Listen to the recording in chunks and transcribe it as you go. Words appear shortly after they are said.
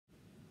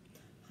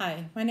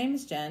Hi, my name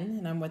is Jen,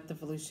 and I'm with the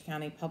Volusia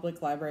County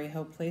Public Library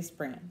Hope Place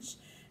branch.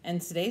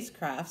 And today's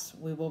crafts,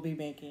 we will be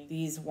making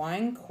these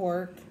wine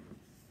cork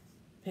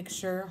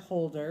picture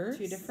holders,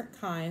 2 different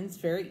kinds,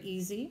 very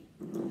easy.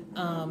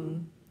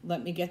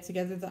 Let me get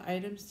together the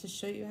items to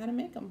show you how to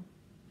make them.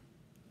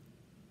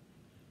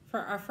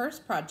 For our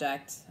first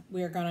project,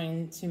 we are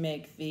going to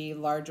make the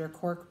larger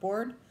cork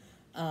board.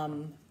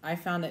 I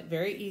found it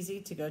very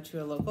easy to go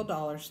to a local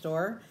dollar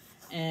store,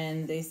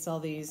 and they sell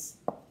these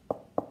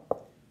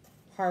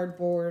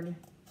cardboard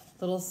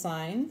little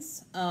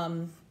signs.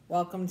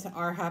 Welcome to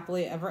our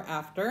happily ever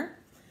after.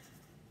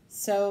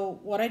 So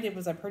what I did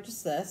was I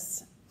purchased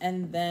this,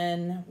 and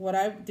then what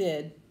I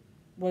did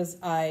was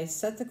I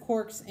set the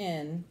corks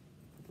in.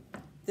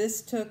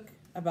 This took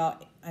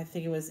about, I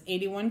think it was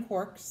 81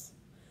 corks.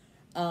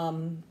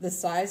 The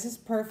size is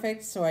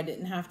perfect, so I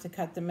didn't have to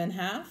cut them in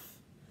half.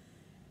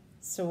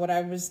 So what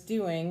I was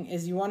doing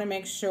is you want to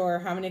make sure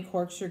how many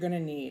corks you're going to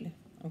need,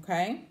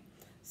 okay?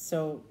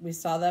 So we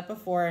saw that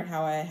before,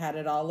 how I had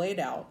it all laid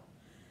out.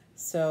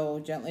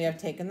 So gently I've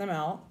taken them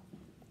out,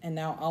 and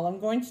now all I'm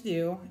going to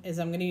do is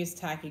I'm going to use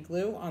tacky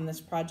glue on this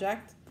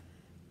project.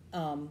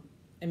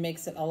 It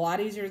makes it a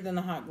lot easier than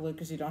the hot glue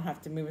because you don't have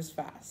to move as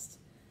fast.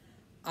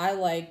 I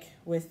like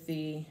with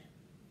the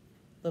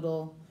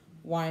little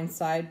wine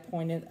side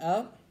pointed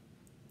up,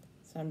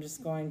 so I'm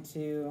just going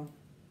to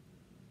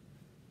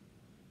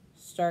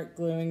start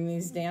gluing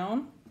these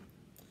down.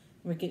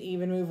 We can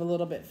even move a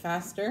little bit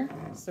faster.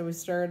 So we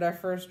started our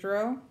first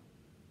row.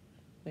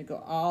 We go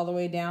all the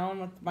way down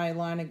with my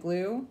line of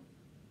glue.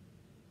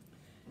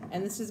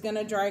 And this is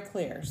gonna dry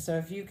clear. So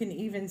if you can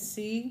even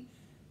see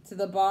to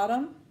the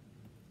bottom,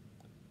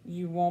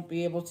 you won't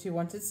be able to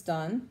once it's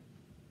done.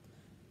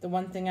 The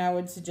one thing I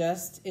would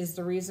suggest is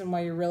the reason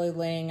why you're really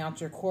laying out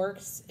your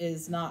corks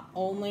is not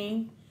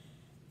only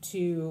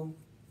to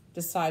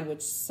decide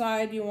which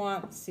side you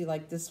want. See,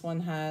 like this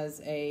one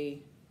has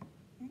a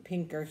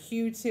pinker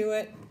hue to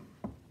it.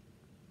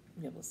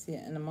 You'll be able to see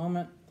it in a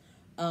moment.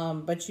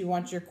 But you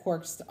want your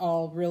corks to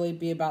all really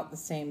be about the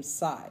same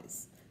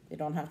size. They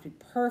don't have to be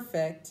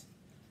perfect,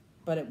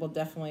 but it will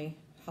definitely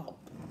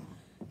help.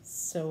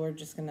 So we're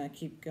just gonna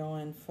keep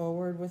going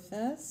forward with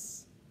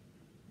this.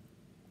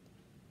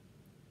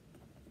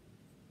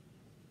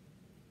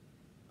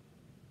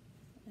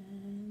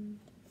 And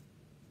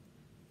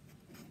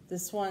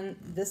this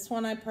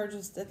one I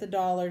purchased at the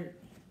dollar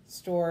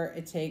store.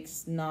 It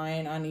takes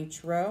 9 on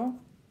each row.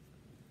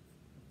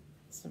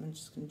 So I'm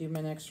just gonna do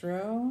my next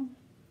row.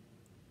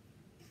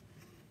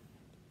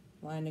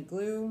 Line of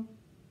glue.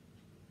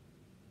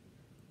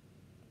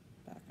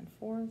 Back and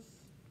forth.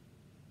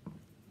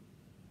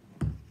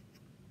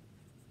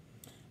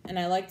 And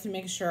I like to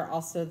make sure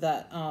also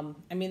that,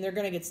 I mean, they're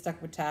gonna get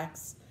stuck with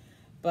tacks,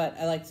 but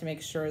I like to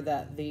make sure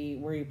that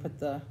where you put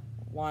the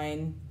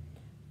wine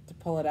to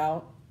pull it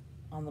out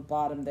on the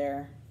bottom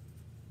there.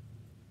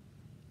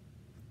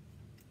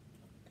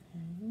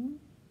 Okay.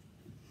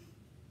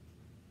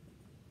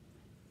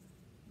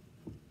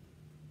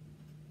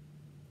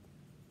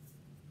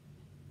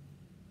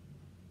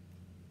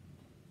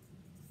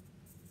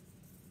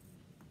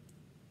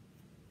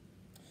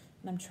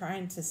 And I'm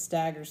trying to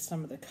stagger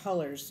some of the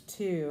colors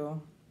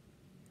too.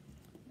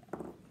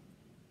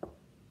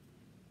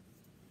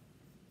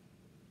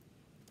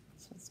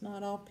 So it's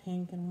not all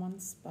pink in one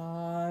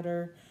spot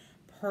or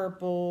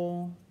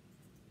purple,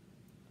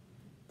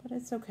 but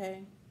it's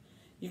okay.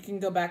 You can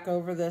go back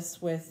over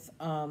this with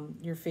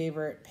your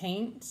favorite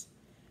paint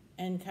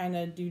and kind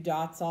of do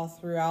dots all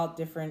throughout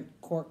different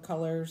cork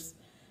colors.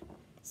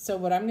 So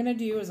what I'm gonna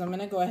do is I'm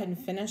gonna go ahead and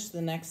finish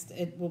the next,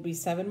 it will be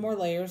 7 more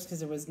layers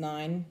because it was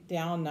 9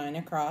 down, 9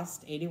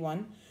 across,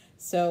 81.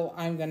 So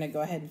I'm gonna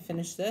go ahead and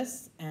finish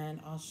this and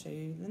I'll show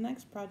you the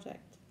next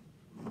project.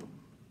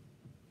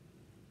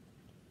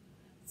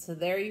 So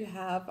there you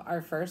have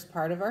our first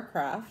part of our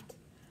craft.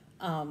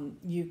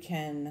 You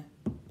can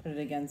put it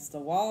against the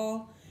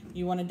wall.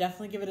 You want to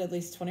definitely give it at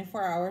least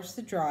 24 hours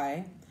to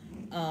dry.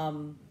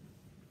 You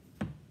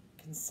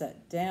can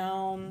set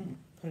down,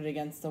 put it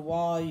against the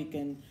wall. You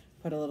can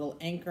put a little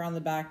anchor on the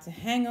back to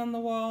hang on the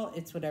wall.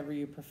 It's whatever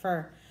you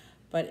prefer,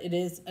 but it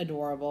is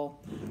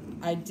adorable.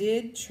 I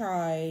did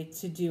try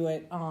to do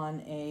it on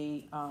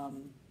a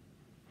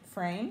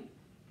frame,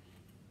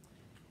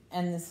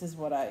 and this is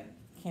what I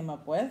came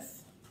up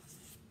with.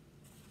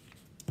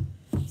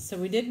 So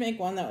we did make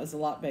one that was a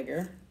lot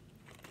bigger.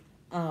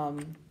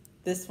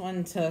 This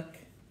one took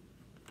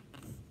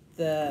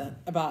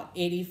about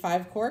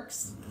 85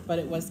 corks, but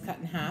it was cut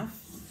in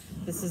half.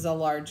 This is a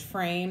large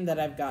frame that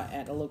I've got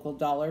at a local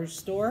dollar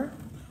store.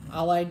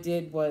 All I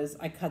did was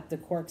I cut the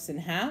corks in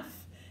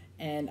half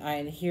and I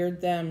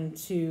adhered them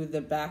to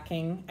the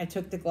backing. I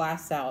took the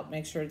glass out.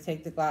 Make sure to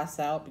take the glass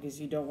out because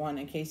you don't want,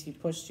 in case you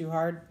push too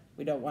hard,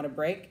 we don't want to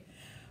break.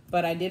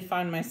 But I did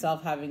find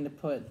myself having to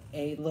put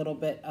a little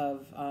bit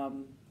of, a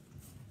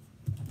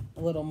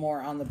little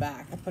more on the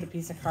back. I put a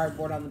piece of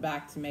cardboard on the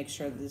back to make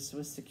sure this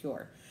was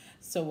secure.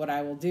 So what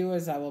I will do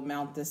is I will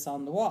mount this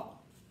on the wall.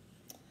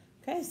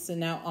 Okay, so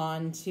now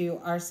on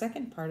to our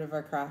second part of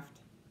our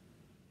craft.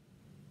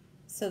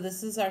 So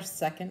this is our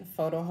second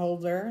photo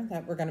holder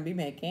that we're going to be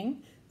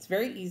making. It's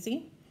very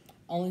easy.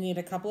 Only need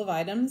a couple of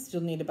items.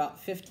 You'll need about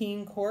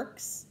 15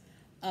 corks.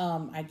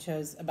 I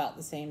chose about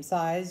the same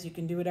size. You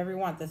can do whatever you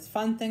want. The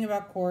fun thing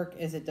about cork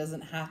is it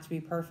doesn't have to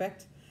be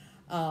perfect.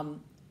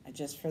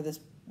 Just for this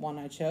one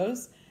I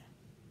chose,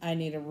 I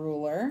need a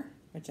ruler,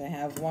 which I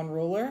have one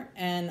ruler,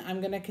 and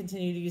I'm going to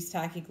continue to use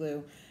tacky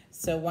glue.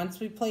 So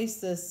once we place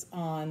this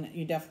on,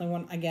 you definitely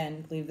want,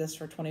 again, leave this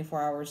for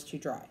 24 hours to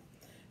dry.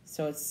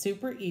 So it's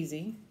super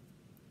easy.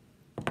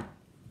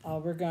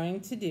 All we're going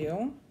to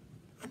do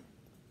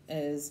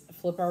is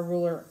flip our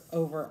ruler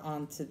over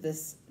onto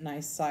this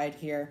nice side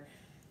here.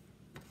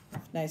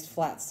 Nice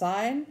flat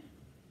side.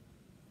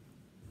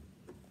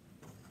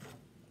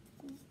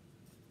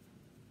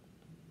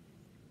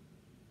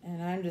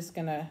 And I'm just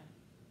gonna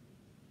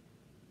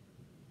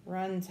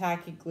run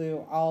tacky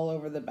glue all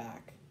over the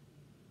back.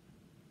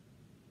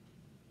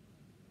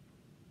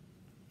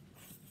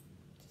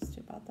 Just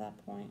about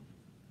that point.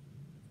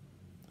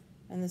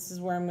 And this is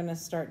where I'm gonna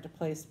start to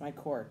place my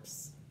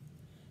corks.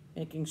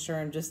 Making sure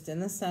I'm just in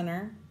the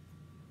center.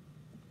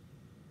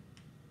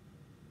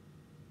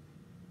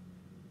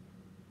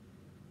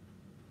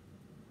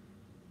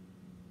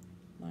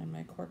 Line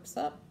my corks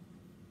up.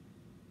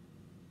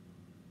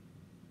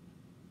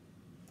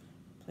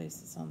 Place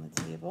this on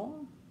the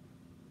table.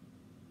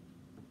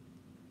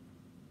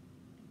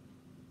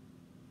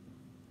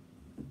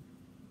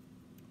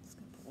 Just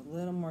gonna put a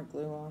little more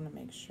glue on to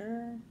make sure.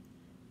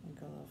 And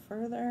go a little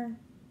further.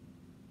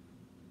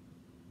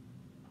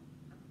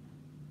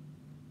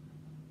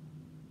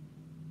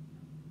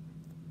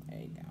 There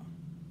you go.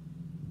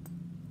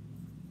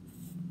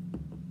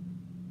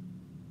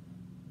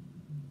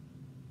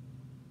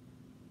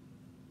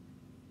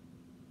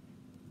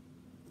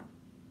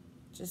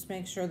 Just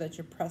make sure that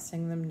you're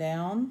pressing them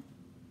down.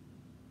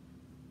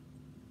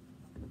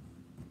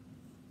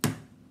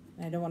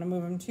 I don't want to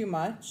move them too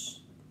much,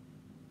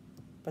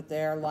 but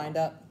they are lined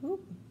up.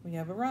 Oop, we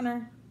have a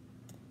runner,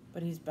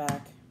 but he's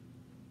back.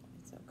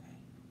 It's okay.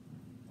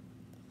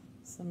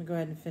 So let me go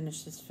ahead and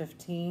finish this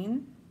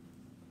 15.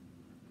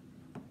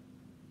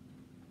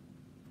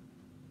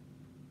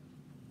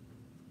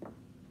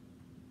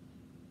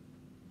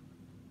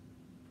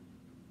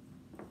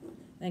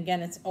 And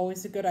again, it's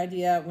always a good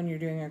idea when you're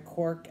doing a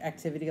cork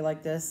activity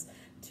like this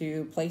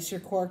to place your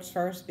corks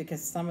first, because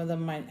some of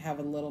them might have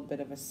a little bit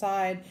of a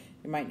side.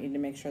 You might need to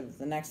make sure that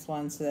the next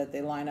one, so that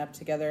they line up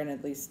together and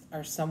at least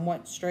are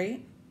somewhat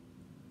straight.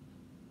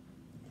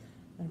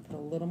 I'm going to put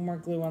a little more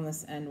glue on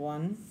this end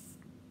one.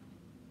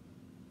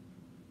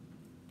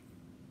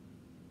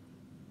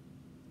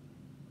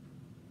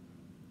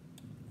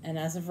 And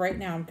as of right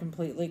now, I'm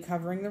completely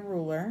covering the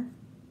ruler.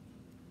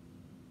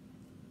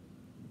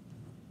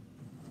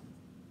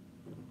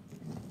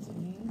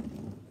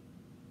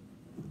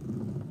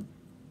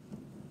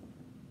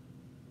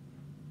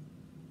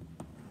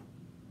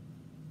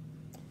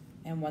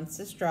 And once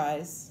this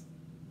dries,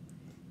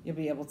 you'll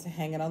be able to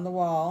hang it on the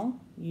wall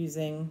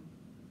using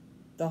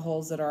the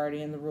holes that are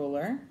already in the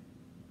ruler.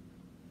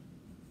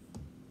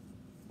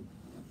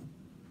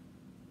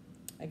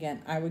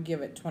 Again, I would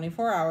give it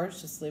 24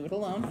 hours, just leave it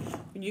alone.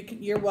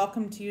 You're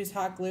welcome to use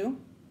hot glue.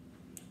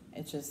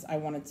 It's just, I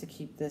wanted to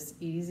keep this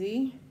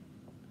easy.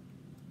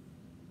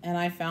 And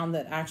I found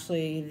that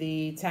actually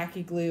the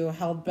tacky glue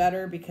held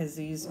better because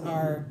these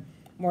are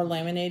more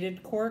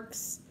laminated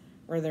corks,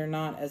 where they're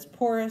not as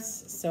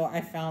porous, so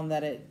I found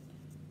that it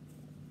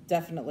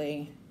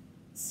definitely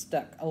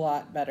stuck a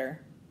lot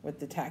better with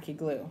the tacky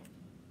glue.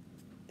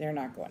 They're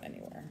not going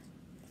anywhere.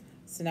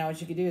 So now what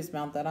you can do is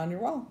mount that on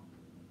your wall.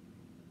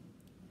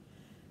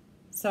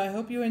 So I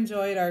hope you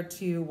enjoyed our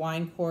 2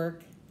 wine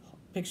cork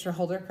picture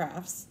holder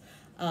crafts.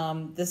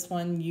 This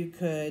one you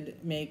could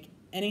make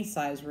any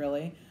size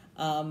really,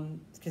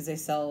 because they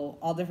sell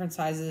all different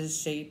sizes,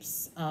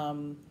 shapes.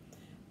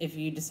 If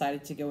you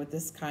decided to go with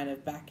this kind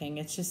of backing,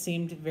 it just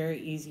seemed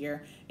very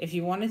easier. If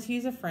you wanted to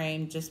use a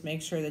frame, just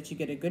make sure that you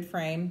get a good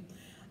frame.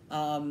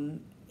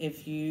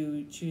 If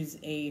you choose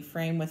a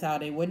frame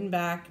without a wooden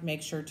back,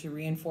 make sure to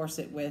reinforce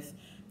it with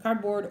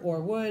cardboard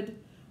or wood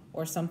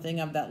or something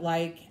of that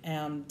like,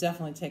 and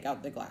definitely take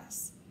out the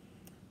glass.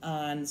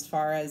 And as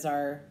far as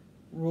our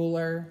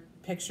ruler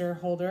picture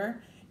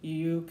holder,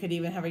 you could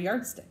even have a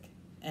yardstick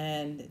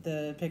and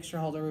the picture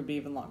holder would be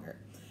even longer.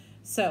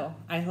 So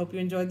I hope you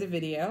enjoyed the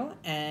video,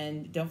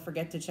 and don't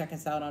forget to check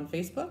us out on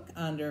Facebook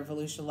under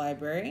Volusia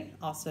Library.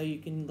 Also, you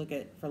can look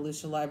at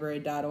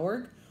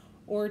volusialibrary.org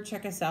or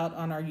check us out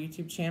on our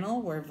YouTube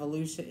channel where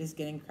Volusia is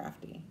Getting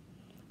Crafty.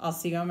 I'll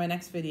see you on my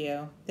next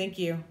video. Thank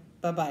you.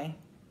 Bye-bye.